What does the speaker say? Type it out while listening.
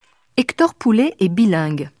Docteur Poulet est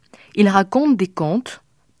bilingue. Il raconte des contes,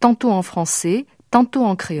 tantôt en français, tantôt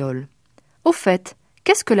en créole. Au fait,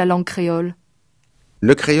 qu'est-ce que la langue créole ?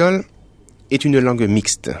 Le créole est une langue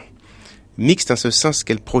mixte. Mixte en ce sens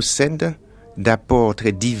qu'elle procède d'apports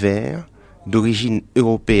très divers, d'origine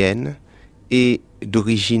européenne et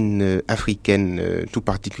d'origine africaine tout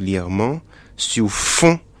particulièrement, sur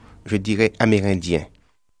fond, je dirais, amérindien.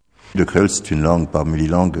 Le créole, c'est une langue parmi les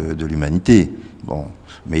langues de l'humanité. Bon,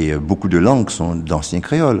 mais beaucoup de langues sont d'anciens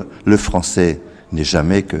créoles. Le français n'est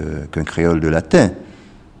jamais qu'un créole de latin,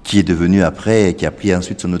 qui est devenu après, qui a pris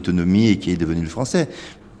ensuite son autonomie et qui est devenu le français.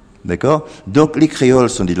 D'accord ? Donc les créoles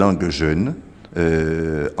sont des langues jeunes,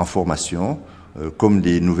 en formation, comme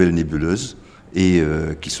des nouvelles nébuleuses, et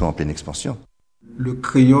qui sont en pleine expansion. Le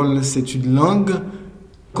créole, c'est une langue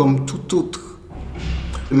comme toute autre.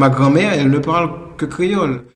 Ma grand-mère, elle ne parle que créole.